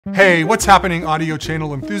Hey, what's happening, audio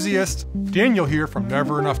channel enthusiast? Daniel here from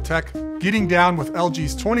Never Enough Tech, getting down with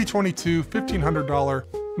LG's 2022 $1,500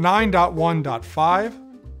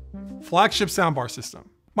 9.1.5 flagship soundbar system.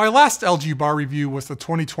 My last LG bar review was the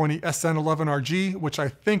 2020 SN11RG, which I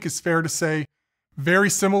think is fair to say very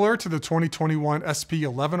similar to the 2021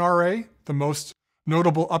 SP11RA, the most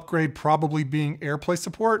notable upgrade probably being AirPlay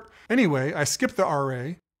support. Anyway, I skipped the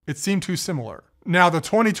RA, it seemed too similar. Now the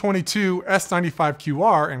 2022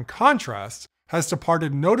 S95QR, in contrast, has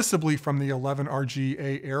departed noticeably from the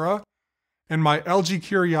 11RGA era, and my LG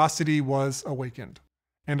curiosity was awakened.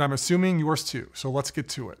 And I'm assuming yours too, so let's get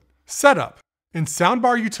to it. Setup. In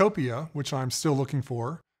Soundbar Utopia, which I'm still looking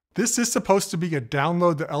for, this is supposed to be a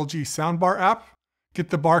download the LG Soundbar app, get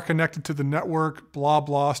the bar connected to the network, blah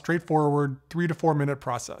blah, straightforward 3 to 4 minute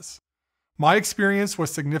process. My experience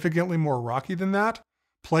was significantly more rocky than that,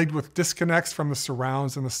 plagued with disconnects from the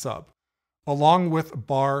surrounds and the sub, along with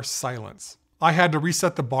bar silence. I had to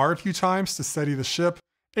reset the bar a few times to steady the ship,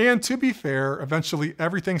 and to be fair, eventually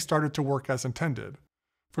everything started to work as intended.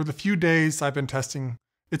 For the few days I've been testing,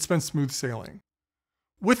 it's been smooth sailing.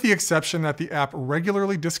 With the exception that the app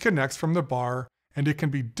regularly disconnects from the bar, and it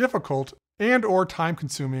can be difficult and/or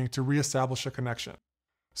time-consuming to reestablish a connection.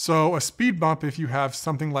 So a speed bump if you have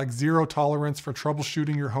something like zero tolerance for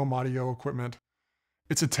troubleshooting your home audio equipment.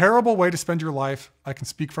 It's a terrible way to spend your life, I can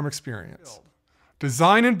speak from experience.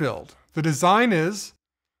 Design and build. The design is,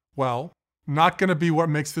 well, not going to be what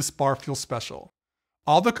makes this bar feel special.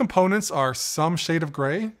 All the components are some shade of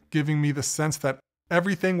gray, giving me the sense that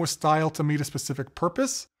everything was styled to meet a specific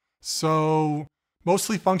purpose, so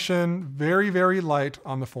mostly function very, very light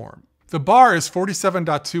on the form. The bar is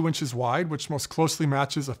 47.2 inches wide, which most closely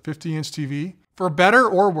matches a 50-inch TV. For better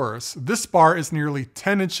or worse, this bar is nearly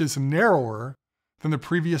 10 inches narrower than the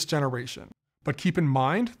previous generation. But keep in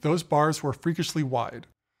mind, those bars were freakishly wide.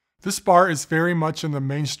 This bar is very much in the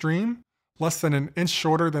mainstream, less than an inch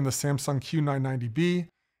shorter than the Samsung Q990B,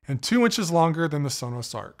 and 2 inches longer than the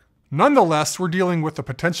Sonos Arc. Nonetheless, we're dealing with the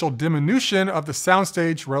potential diminution of the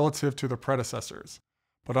soundstage relative to the predecessors.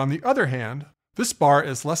 But on the other hand, this bar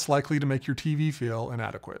is less likely to make your TV feel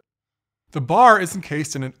inadequate. The bar is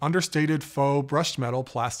encased in an understated faux brushed metal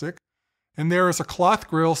plastic, and there is a cloth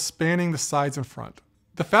grille spanning the sides and front.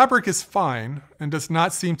 The fabric is fine and does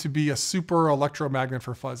not seem to be a super electromagnet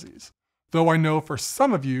for fuzzies, though I know for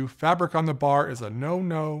some of you, fabric on the bar is a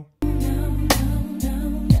no.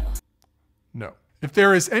 If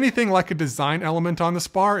there is anything like a design element on this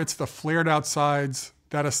bar, it's the flared out sides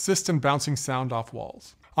that assist in bouncing sound off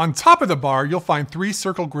walls. On top of the bar, you'll find 3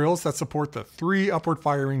 circle grills that support the 3 upward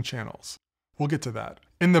firing channels. We'll get to that.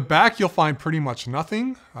 In the back, you'll find pretty much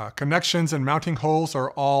nothing. Connections and mounting holes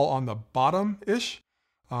are all on the bottom-ish.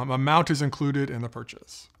 A mount is included in the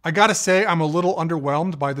purchase. I gotta say, I'm a little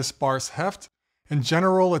underwhelmed by this bar's heft. In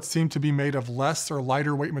general, it seemed to be made of less or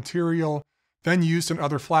lighter weight material than used in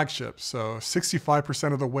other flagships, so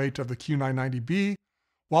 65% of the weight of the Q990B,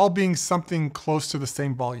 while being something close to the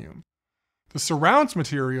same volume. The surrounds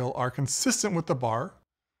material are consistent with the bar,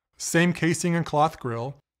 same casing and cloth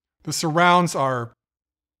grille. The surrounds are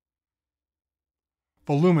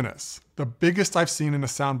voluminous, the biggest I've seen in a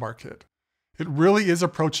soundbar kit. It really is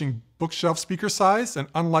approaching bookshelf speaker size, and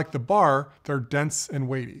unlike the bar, they're dense and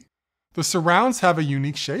weighty. The surrounds have a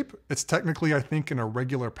unique shape. It's technically, I think, an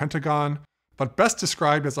irregular pentagon, but best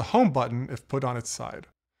described as a home button if put on its side.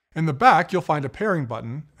 In the back, you'll find a pairing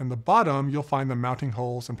button, and the bottom, you'll find the mounting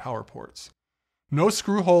holes and power ports. No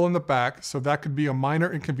screw hole in the back, so that could be a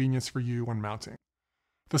minor inconvenience for you when mounting.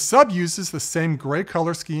 The sub uses the same gray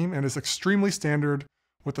color scheme and is extremely standard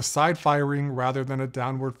with a side firing rather than a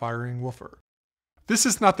downward firing woofer. This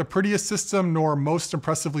is not the prettiest system nor most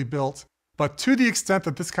impressively built, but to the extent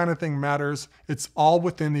that this kind of thing matters, it's all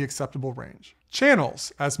within the acceptable range.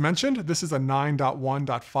 Channels. As mentioned, this is a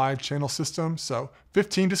 9.1.5 channel system, so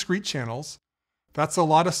 15 discrete channels. That's a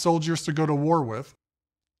lot of soldiers to go to war with.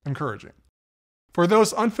 Encouraging. For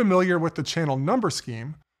those unfamiliar with the channel number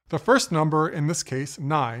scheme, the first number, in this case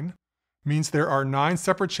 9, means there are 9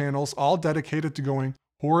 separate channels all dedicated to going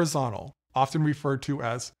horizontal, often referred to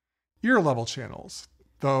as ear-level channels,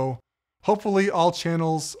 though hopefully all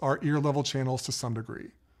channels are ear-level channels to some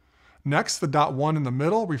degree. Next, the dot 1 in the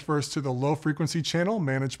middle refers to the low-frequency channel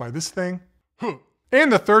managed by this thing.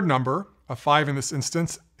 And the third number, a 5 in this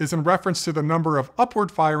instance, is in reference to the number of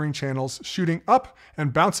upward firing channels shooting up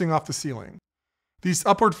and bouncing off the ceiling. These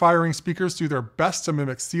upward firing speakers do their best to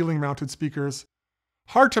mimic ceiling-mounted speakers.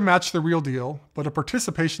 Hard to match the real deal, but a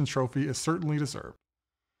participation trophy is certainly deserved.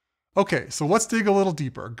 Okay, so let's dig a little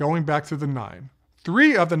deeper, going back to the 9.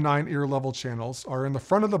 3 of the 9 ear level channels are in the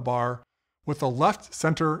front of the bar, with a left,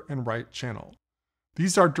 center, and right channel.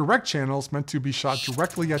 These are direct channels meant to be shot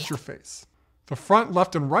directly at your face. The front,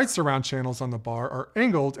 left, and right surround channels on the bar are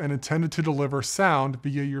angled and intended to deliver sound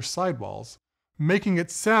via your sidewalls, making it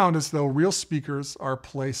sound as though real speakers are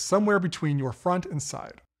placed somewhere between your front and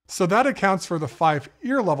side. So that accounts for the 5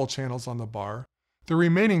 ear level channels on the bar. The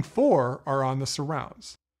remaining 4 are on the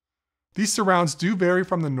surrounds. These surrounds do vary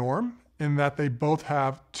from the norm in that they both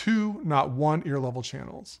have 2, not 1 ear level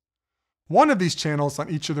channels. One of these channels on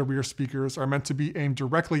each of the rear speakers are meant to be aimed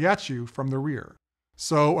directly at you from the rear,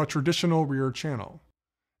 so a traditional rear channel.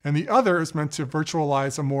 And the other is meant to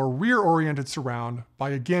virtualize a more rear-oriented surround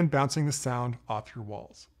by again bouncing the sound off your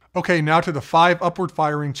walls. Okay, now to the 5 upward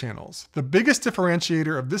firing channels. The biggest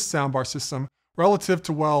differentiator of this soundbar system relative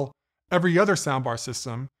to, well, every other soundbar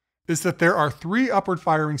system is that there are 3 upward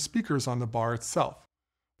firing speakers on the bar itself,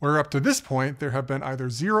 where up to this point there have been either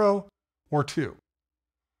 0 or 2.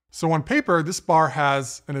 So on paper, this bar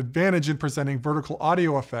has an advantage in presenting vertical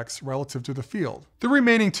audio effects relative to the field. The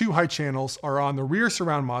remaining 2 high channels are on the rear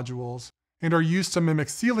surround modules and are used to mimic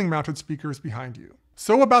ceiling-mounted speakers behind you.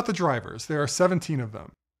 So about the drivers, there are 17 of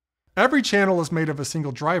them. Every channel is made of a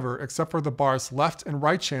single driver except for the bar's left and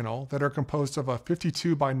right channel that are composed of a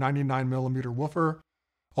 52 by 99mm woofer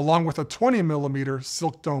along with a 20mm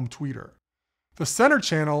silk dome tweeter. The center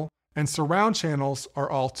channel and surround channels are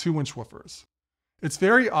all 2-inch woofers. It's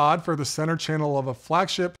very odd for the center channel of a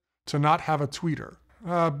flagship to not have a tweeter.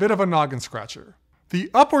 A bit of a noggin scratcher. The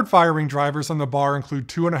upward firing drivers on the bar include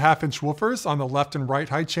 2.5-inch woofers on the left and right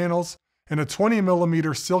height channels and a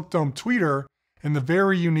 20mm silk dome tweeter in the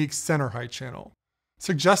very unique center height channel,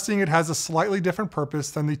 suggesting it has a slightly different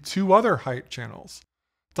purpose than the 2 other height channels.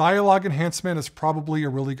 Dialogue enhancement is probably a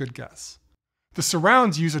really good guess. The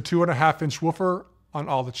surrounds use a 2.5-inch woofer on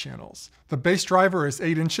all the channels. The bass driver is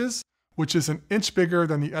 8 inches, which is an inch bigger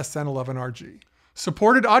than the SN11RG.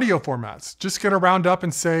 Supported audio formats. Just gonna round up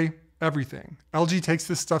and say everything. LG takes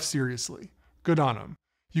this stuff seriously. Good on them.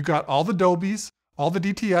 You got all the Dolbys, all the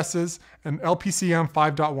DTSs, and LPCM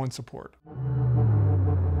 5.1 support.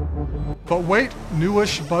 But wait,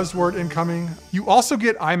 newish buzzword incoming. You also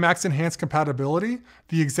get IMAX Enhanced compatibility.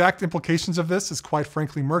 The exact implications of this is quite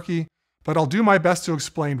frankly murky, but I'll do my best to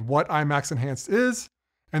explain what IMAX Enhanced is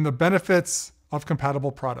and the benefits of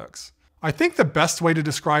compatible products. I think the best way to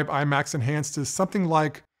describe IMAX Enhanced is something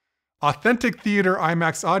like authentic theater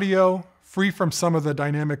IMAX audio, free from some of the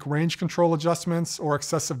dynamic range control adjustments or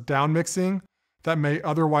excessive down mixing that may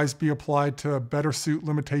otherwise be applied to better suit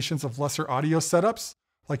limitations of lesser audio setups,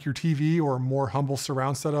 like your TV or more humble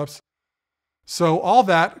surround setups. So all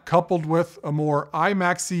that coupled with a more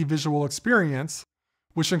IMAX-y visual experience,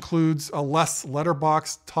 which includes a less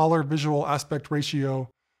letterbox, taller visual aspect ratio,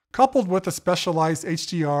 coupled with a specialized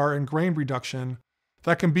HDR and grain reduction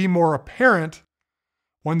that can be more apparent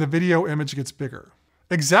when the video image gets bigger.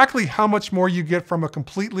 Exactly how much more you get from a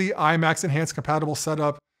completely IMAX Enhanced compatible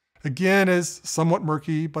setup, again, is somewhat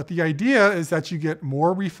murky, but the idea is that you get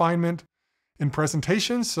more refinement in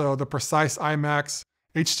presentation, so the precise IMAX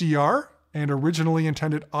HDR and originally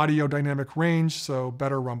intended audio dynamic range, so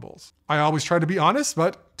better rumbles. I always try to be honest,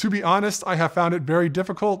 but to be honest, I have found it very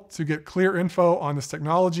difficult to get clear info on this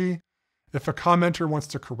technology. If a commenter wants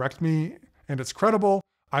to correct me and it's credible,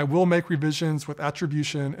 I will make revisions with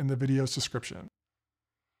attribution in the video's description.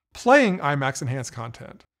 Playing IMAX Enhanced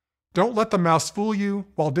content. Don't let the mouse fool you.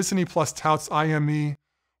 While Disney Plus touts IME,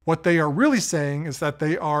 what they are really saying is that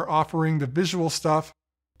they are offering the visual stuff,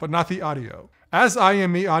 but not the audio. As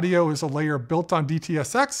IME audio is a layer built on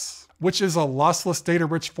DTSX, which is a lossless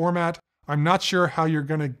data-rich format, I'm not sure how you're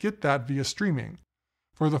gonna get that via streaming.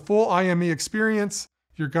 For the full IME experience,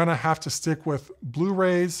 you're gonna have to stick with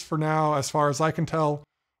Blu-rays for now, as far as I can tell,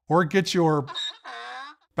 or get your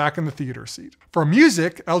back in the theater seat. For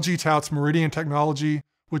music, LG touts Meridian technology,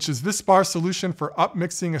 which is this bar's solution for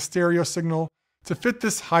upmixing a stereo signal to fit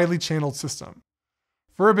this highly channeled system.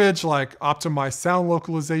 Verbiage like optimized sound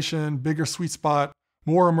localization, bigger sweet spot,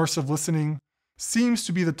 more immersive listening seems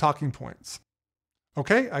to be the talking points.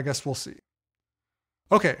 Okay, I guess we'll see.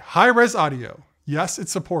 Okay, high-res audio. Yes,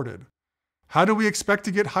 it's supported. How do we expect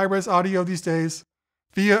to get high-res audio these days?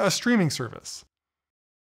 Via a streaming service.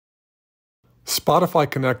 Spotify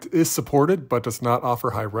Connect is supported, but does not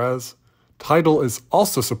offer high-res. Tidal is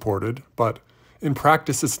also supported, but in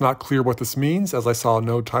practice it's not clear what this means, as I saw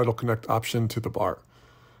no Tidal Connect option to the bar.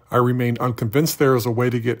 I remain unconvinced there is a way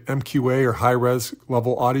to get MQA or high-res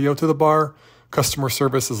level audio to the bar. Customer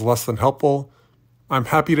service is less than helpful. I'm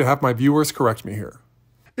happy to have my viewers correct me here.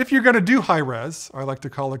 If you're going to do high-res, I like to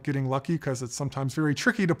call it getting lucky because it's sometimes very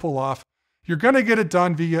tricky to pull off, you're going to get it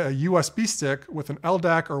done via a USB stick with an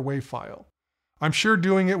LDAC or WAV file. I'm sure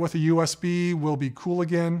doing it with a USB will be cool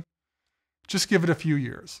again. Just give it a few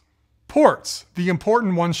years. Ports. The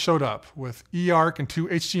important ones showed up with eARC and 2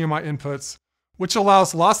 HDMI inputs, which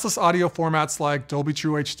allows lossless audio formats like Dolby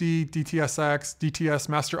True HD, DTS:X, DTS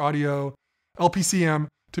Master Audio, LPCM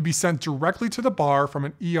to be sent directly to the bar from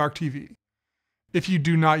an eARC TV. If you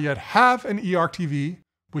do not yet have an eARC TV,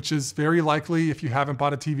 which is very likely if you haven't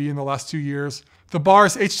bought a TV in the last 2 years, the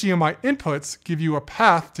bar's HDMI inputs give you a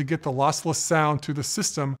path to get the lossless sound to the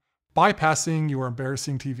system, bypassing your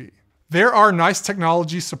embarrassing TV. There are nice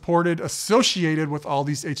technologies supported associated with all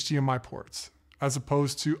these HDMI ports, as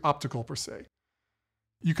opposed to optical per se.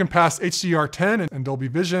 You can pass HDR10 and Dolby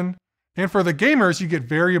Vision, and for the gamers, you get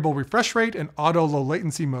variable refresh rate and auto low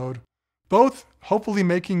latency mode, both hopefully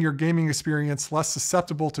making your gaming experience less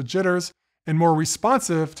susceptible to jitters and more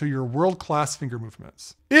responsive to your world-class finger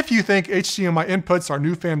movements. If you think HDMI inputs are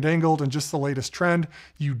new fandangled and just the latest trend,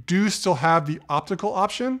 you do still have the optical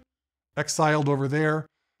option, exiled over there,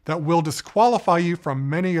 that will disqualify you from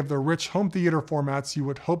many of the rich home theater formats you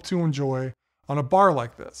would hope to enjoy on a bar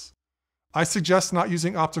like this. I suggest not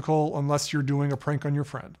using optical unless you're doing a prank on your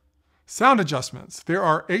friend. Sound adjustments. There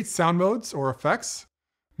are 8 sound modes or effects: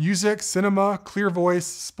 music, cinema, clear voice,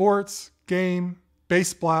 sports, game,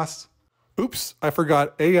 bass blast. Oops, I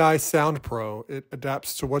forgot AI Sound Pro. It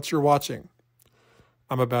adapts to what you're watching.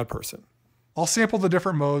 I'm a bad person. I'll sample the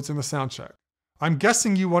different modes in the sound check. I'm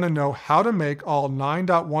guessing you want to know how to make all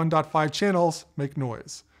 9.1.5 channels make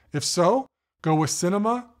noise. If so, go with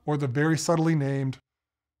cinema or the very subtly named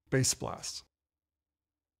bass blast.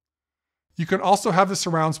 You can also have the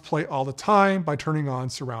surrounds play all the time by turning on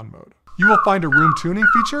surround mode. You will find a room tuning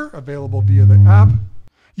feature available via the app.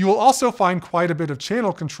 You will also find quite a bit of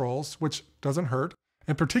channel controls, which doesn't hurt,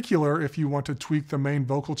 in particular if you want to tweak the main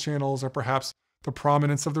vocal channels or perhaps the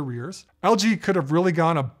prominence of the rears. LG could have really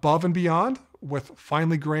gone above and beyond with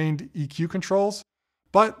finely grained EQ controls,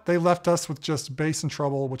 but they left us with just bass and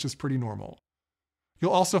treble, which is pretty normal.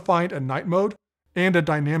 You'll also find a night mode and a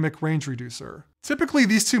dynamic range reducer. Typically,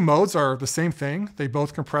 these two modes are the same thing. They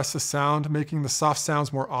both compress the sound, making the soft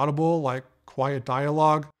sounds more audible, like quiet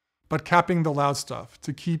dialogue, but capping the loud stuff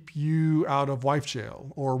to keep you out of wife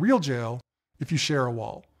jail or real jail if you share a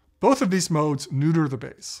wall. Both of these modes neuter the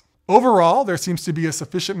bass. Overall, there seems to be a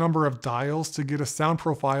sufficient number of dials to get a sound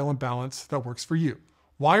profile and balance that works for you.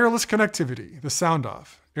 Wireless connectivity, the sound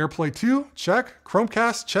off. AirPlay 2, check.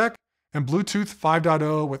 Chromecast, check. And Bluetooth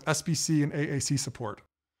 5.0 with SBC and AAC support.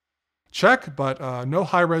 Check, but no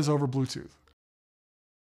high-res over Bluetooth.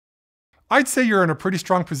 I'd say you're in a pretty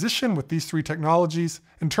strong position with these 3 technologies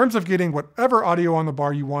in terms of getting whatever audio on the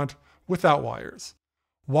bar you want without wires.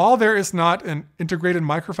 While there is not an integrated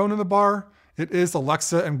microphone in the bar, it is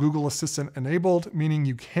Alexa and Google Assistant enabled, meaning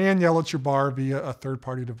you can yell at your bar via a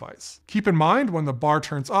third-party device. Keep in mind, when the bar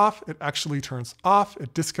turns off, it actually turns off.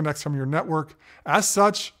 It disconnects from your network. As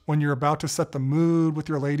such, when you're about to set the mood with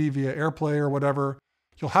your lady via AirPlay or whatever,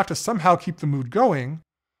 you'll have to somehow keep the mood going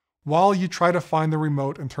while you try to find the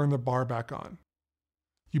remote and turn the bar back on.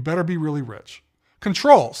 You better be really rich.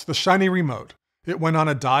 Controls, the shiny remote. It went on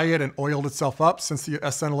a diet and oiled itself up since the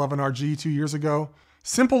SN11RG 2 years ago.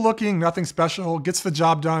 Simple looking, nothing special, gets the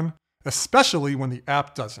job done, especially when the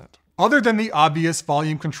app doesn't. Other than the obvious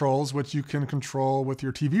volume controls, which you can control with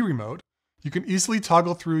your TV remote, you can easily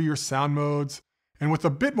toggle through your sound modes and with a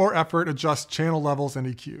bit more effort adjust channel levels and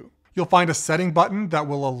EQ. You'll find a setting button that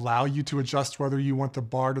will allow you to adjust whether you want the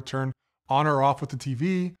bar to turn on or off with the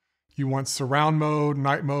TV, you want surround mode,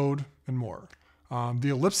 night mode, and more. The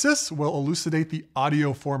ellipsis will elucidate the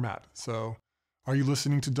audio format. So are you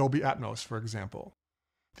listening to Dolby Atmos, for example?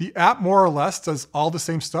 The app more or less does all the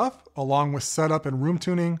same stuff, along with setup and room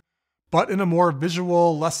tuning, but in a more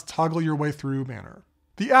visual, less toggle your way through manner.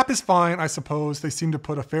 The app is fine, I suppose. They seem to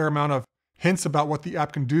put a fair amount of hints about what the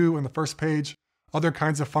app can do in the first page. Other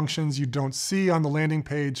kinds of functions you don't see on the landing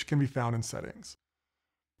page can be found in settings.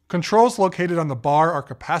 Controls located on the bar are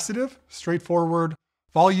capacitive, straightforward,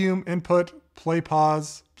 volume, input, play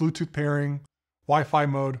pause, Bluetooth pairing, Wi-Fi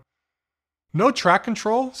mode. No track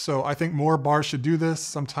control, so I think more bars should do this.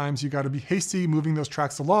 Sometimes you got to be hasty moving those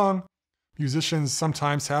tracks along. Musicians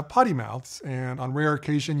sometimes have potty mouths, and on rare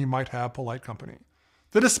occasion you might have polite company.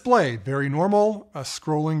 The display, very normal, a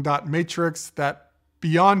scrolling dot matrix that,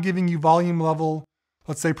 beyond giving you volume level,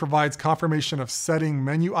 let's say provides confirmation of setting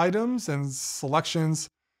menu items and selections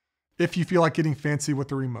if you feel like getting fancy with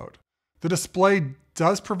the remote. The display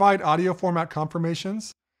does provide audio format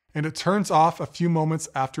confirmations, and it turns off a few moments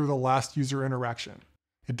after the last user interaction.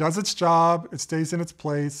 It does its job, it stays in its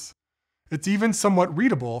place. It's even somewhat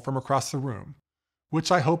readable from across the room,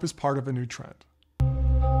 which I hope is part of a new trend.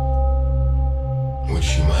 which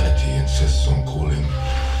humanity insists on calling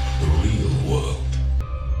the real world.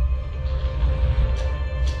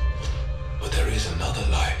 But there is another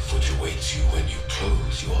life which awaits you when you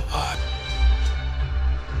close your eyes.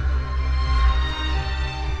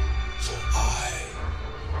 For I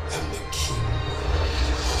am the king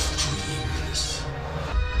of dreams.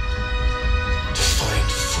 To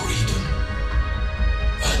find freedom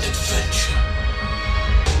and adventure,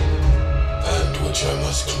 and which I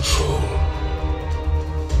must control,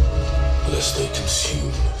 lest they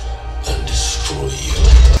consume and destroy you.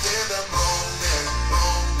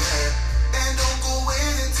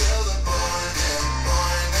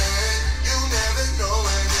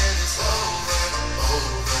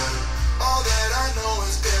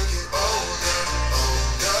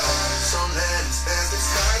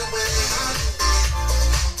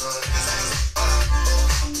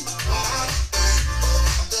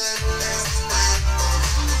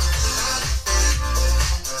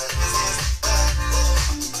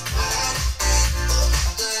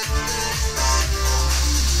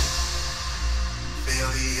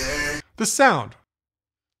 The sound.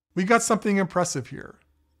 We got something impressive here.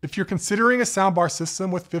 If you're considering a soundbar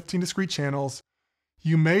system with 15 discrete channels,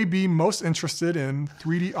 you may be most interested in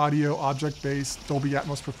 3D audio object-based Dolby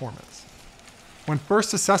Atmos performance. When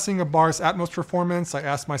first assessing a bar's Atmos performance, I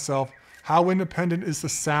asked myself, how independent is the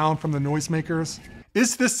sound from the noisemakers?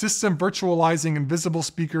 Is this system virtualizing invisible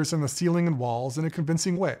speakers in the ceiling and walls in a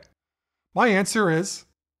convincing way? My answer is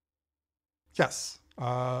yes.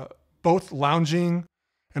 Both lounging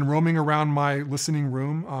and roaming around my listening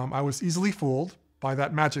room, I was easily fooled by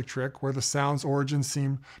that magic trick where the sound's origins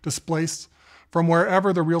seem displaced from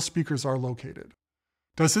wherever the real speakers are located.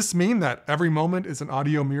 Does this mean that every moment is an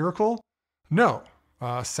audio miracle? No.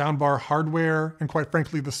 Soundbar hardware, and quite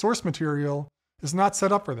frankly the source material, is not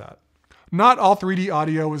set up for that. Not all 3D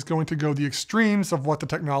audio is going to go the extremes of what the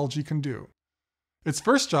technology can do. Its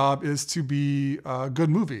first job is to be a good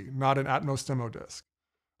movie, not an Atmos demo disc.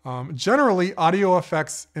 Generally, audio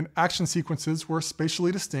effects in action sequences were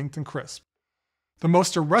spatially distinct and crisp. The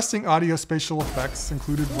most arresting audio spatial effects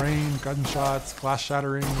included rain, gunshots, glass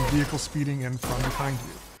shattering, and vehicle speeding in from behind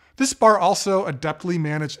you. This bar also adeptly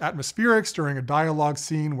managed atmospherics during a dialogue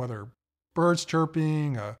scene, whether birds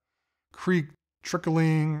chirping, a creek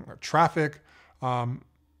trickling, or traffic.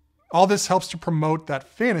 All this helps to promote that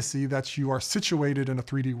fantasy that you are situated in a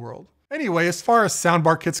 3D world. Anyway, as far as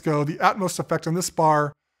soundbar kits go, the Atmos effect on this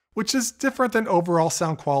bar, which is different than overall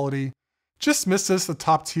sound quality, just misses the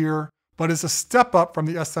top tier, but is a step up from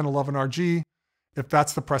the SN11RG, if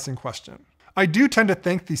that's the pressing question. I do tend to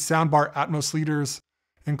think the soundbar Atmos leaders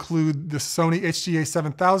include the Sony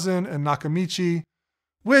HG-A7000 and Nakamichi,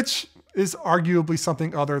 which is arguably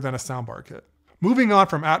something other than a soundbar kit. Moving on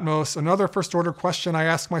from Atmos, another first order question I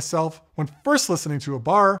ask myself when first listening to a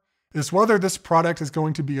bar is whether this product is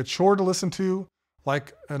going to be a chore to listen to,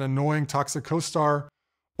 like an annoying toxic co-star,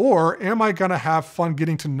 or am I gonna have fun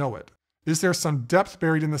getting to know it? Is there some depth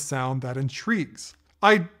buried in the sound that intrigues?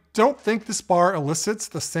 I don't think this bar elicits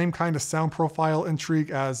the same kind of sound profile intrigue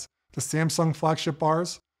as the Samsung flagship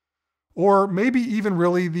bars, or maybe even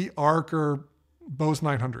really the ARC or Bose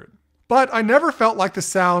 900. But I never felt like the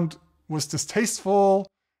sound was distasteful,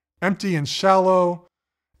 empty and shallow,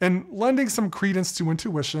 and lending some credence to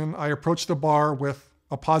intuition, I approached the bar with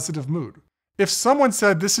a positive mood. If someone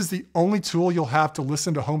said this is the only tool you'll have to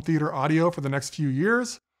listen to home theater audio for the next few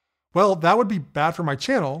years, well, that would be bad for my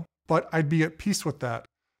channel, but I'd be at peace with that.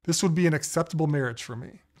 This would be an acceptable marriage for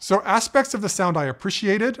me. So aspects of the sound I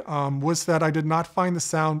appreciated was that I did not find the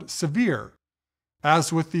sound severe,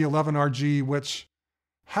 as with the 11RG, which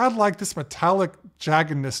had like this metallic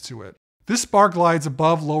jaggedness to it. This bar glides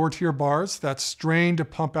above lower tier bars that strain to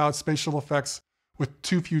pump out spatial effects with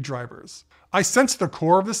too few drivers. I sensed the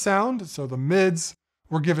core of the sound, so the mids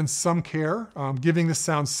were given some care, giving the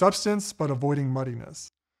sound substance but avoiding muddiness.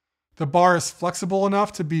 The bar is flexible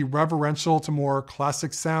enough to be reverential to more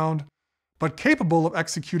classic sound, but capable of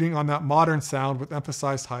executing on that modern sound with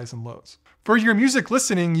emphasized highs and lows. For your music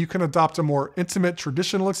listening, you can adopt a more intimate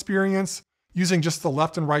traditional experience using just the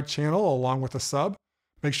left and right channel along with a sub.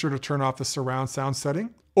 Make sure to turn off the surround sound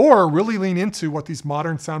setting, or really lean into what these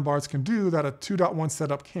modern soundbars can do that a 2.1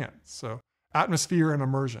 setup can't. So atmosphere and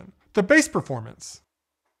immersion. The bass performance.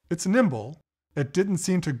 It's nimble. It didn't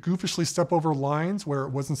seem to goofishly step over lines where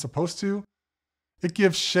it wasn't supposed to. It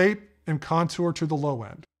gives shape and contour to the low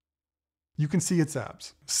end. You can see its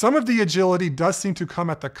abs. Some of the agility does seem to come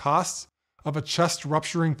at the cost of a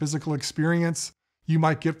chest-rupturing physical experience you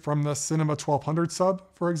might get from the Cinema 1200 sub,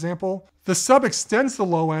 for example. The sub extends the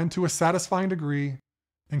low end to a satisfying degree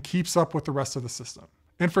and keeps up with the rest of the system.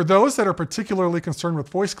 And for those that are particularly concerned with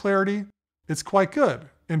voice clarity, it's quite good,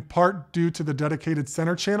 in part due to the dedicated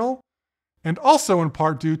center channel, and also in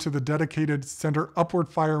part due to the dedicated center upward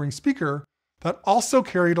firing speaker that also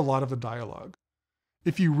carried a lot of the dialogue.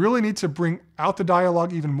 If you really need to bring out the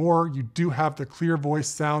dialogue even more, you do have the clear voice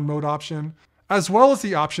sound mode option, as well as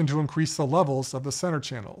the option to increase the levels of the center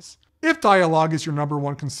channels. If dialogue is your number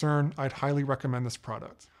one concern, I'd highly recommend this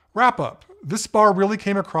product. Wrap up. This bar really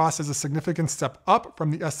came across as a significant step up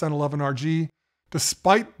from the SN11RG,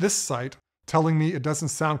 despite this site telling me it doesn't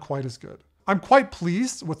sound quite as good. I'm quite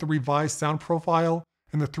pleased with the revised sound profile,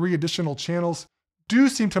 and the 3 additional channels do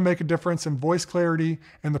seem to make a difference in voice clarity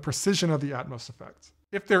and the precision of the Atmos effect.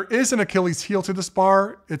 If there is an Achilles heel to this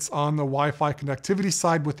bar, it's on the Wi-Fi connectivity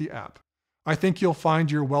side with the app. I think you'll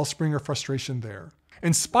find your wellspring of frustration there.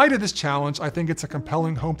 In spite of this challenge, I think it's a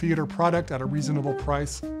compelling home theater product at a reasonable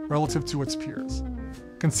price relative to its peers.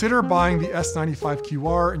 Consider buying the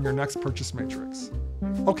S95QR in your next purchase matrix.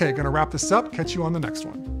 Okay, gonna wrap this up. Catch you on the next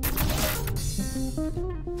one.